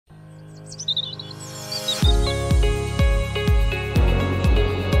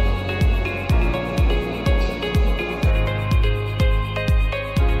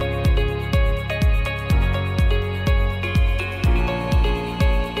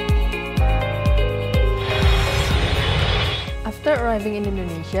After arriving in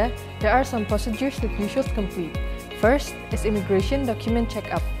Indonesia, there are some procedures that you should complete. First is immigration document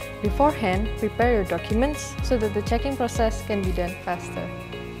checkup. Beforehand, prepare your documents so that the checking process can be done faster.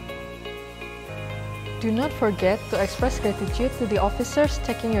 Do not forget to express gratitude to the officers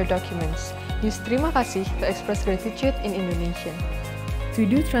checking your documents. Use terima kasih to express gratitude in Indonesian. To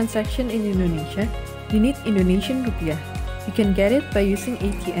do transaction in Indonesia, you need Indonesian rupiah. You can get it by using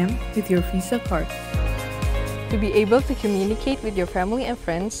ATM with your Visa card. To be able to communicate with your family and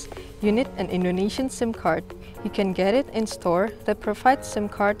friends, you need an Indonesian SIM card. You can get it in store that provides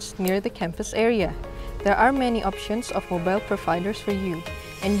SIM cards near the campus area. There are many options of mobile providers for you,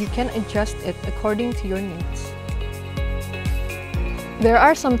 and you can adjust it according to your needs. There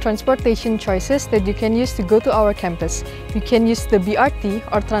are some transportation choices that you can use to go to our campus. You can use the BRT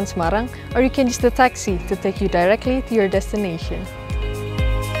or Semarang, or you can use the taxi to take you directly to your destination.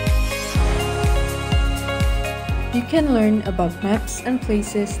 You can learn about maps and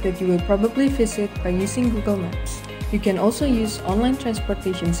places that you will probably visit by using Google Maps. You can also use online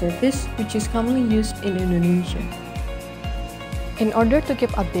transportation service, which is commonly used in Indonesia. In order to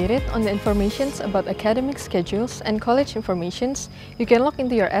keep updated on the informations about academic schedules and college informations, you can log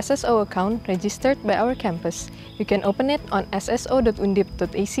into your SSO account registered by our campus. You can open it on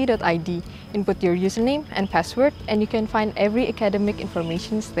sso.undip.ac.id, input your username and password, and you can find every academic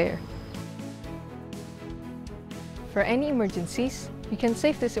information there. For any emergencies, you can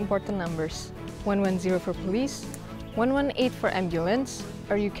save these important numbers: 110 for police, 118 for ambulance,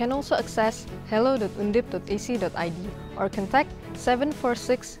 or you can also access hello.undip.ac.id or contact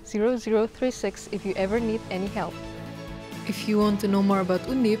 746-0036 if you ever need any help. If you want to know more about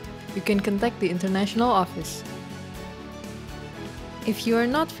Undip, you can contact the international office. If you are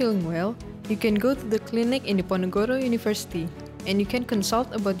not feeling well, you can go to the clinic in Diponegoro University, and you can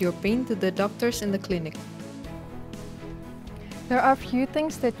consult about your pain to the doctors in the clinic. There are few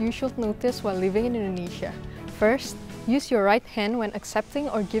things that you should notice while living in Indonesia. First, use your right hand when accepting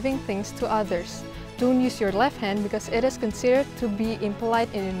or giving things to others. Don't use your left hand because it is considered to be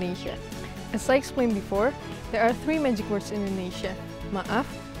impolite in Indonesia. As I explained before, there are 3 magic words in Indonesia: maaf,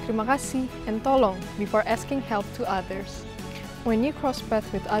 terima kasih, and tolong before asking help to others. When you cross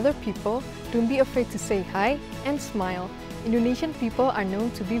paths with other people, don't be afraid to say hi and smile. Indonesian people are known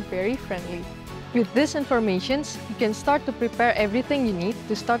to be very friendly. With these informations, you can start to prepare everything you need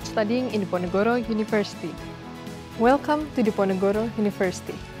to start studying in Diponegoro University. Welcome to Diponegoro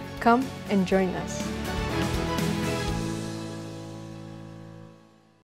University. Come and join us.